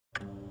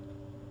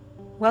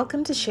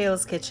Welcome to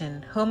Shail's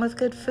Kitchen, home of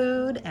good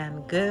food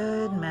and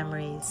good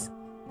memories.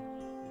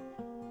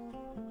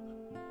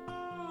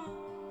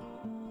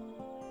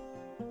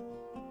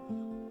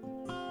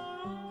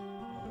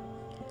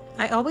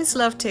 I always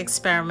love to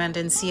experiment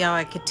and see how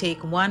I could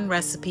take one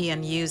recipe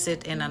and use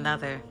it in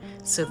another,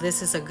 so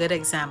this is a good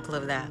example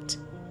of that.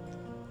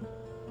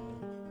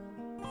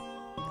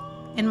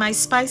 In my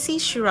spicy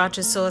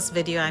Sriracha sauce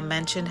video, I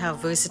mentioned how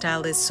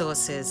versatile this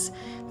sauce is.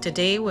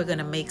 Today we're going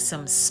to make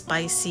some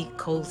spicy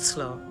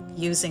coleslaw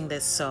using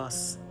this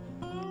sauce.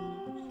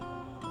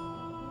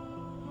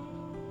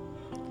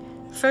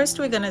 First,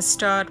 we're going to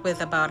start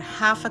with about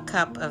half a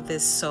cup of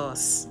this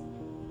sauce.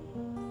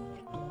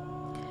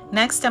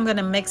 Next, I'm going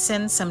to mix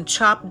in some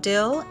chopped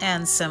dill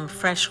and some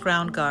fresh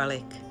ground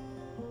garlic.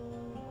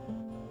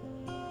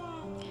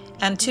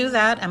 And to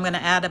that, I'm going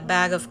to add a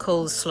bag of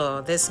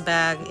coleslaw. This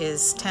bag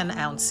is 10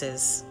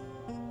 ounces.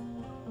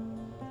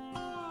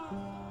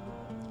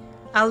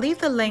 I'll leave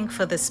the link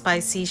for the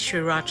spicy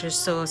Sriracha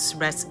sauce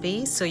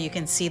recipe so you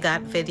can see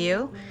that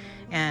video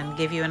and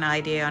give you an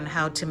idea on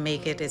how to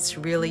make it. It's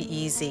really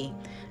easy,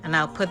 and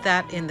I'll put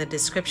that in the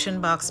description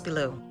box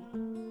below.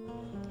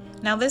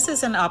 Now, this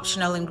is an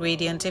optional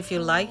ingredient. If you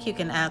like, you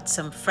can add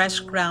some fresh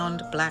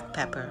ground black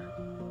pepper.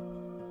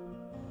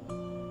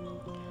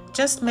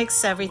 Just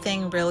mix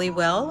everything really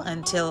well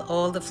until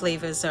all the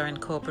flavors are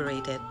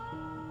incorporated.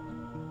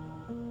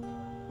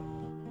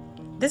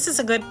 This is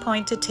a good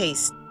point to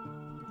taste.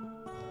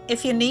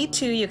 If you need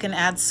to, you can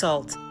add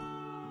salt.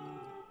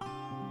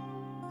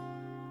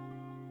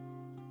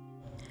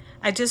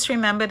 I just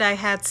remembered I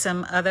had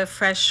some other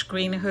fresh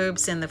green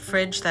herbs in the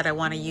fridge that I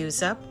want to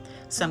use up,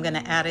 so I'm going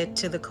to add it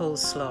to the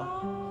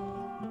coleslaw.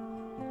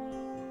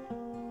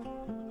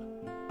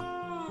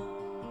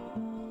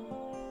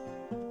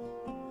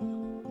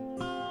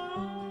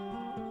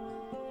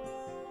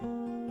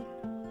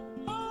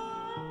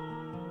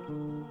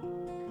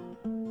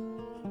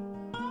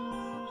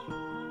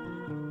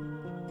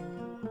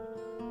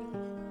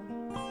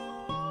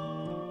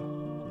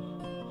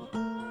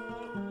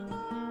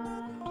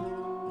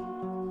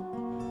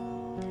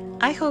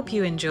 I hope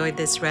you enjoyed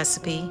this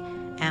recipe,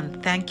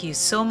 and thank you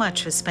so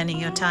much for spending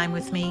your time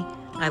with me.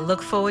 I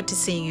look forward to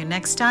seeing you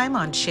next time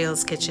on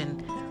Shail's Kitchen,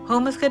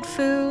 home of good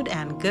food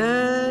and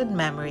good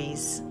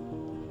memories.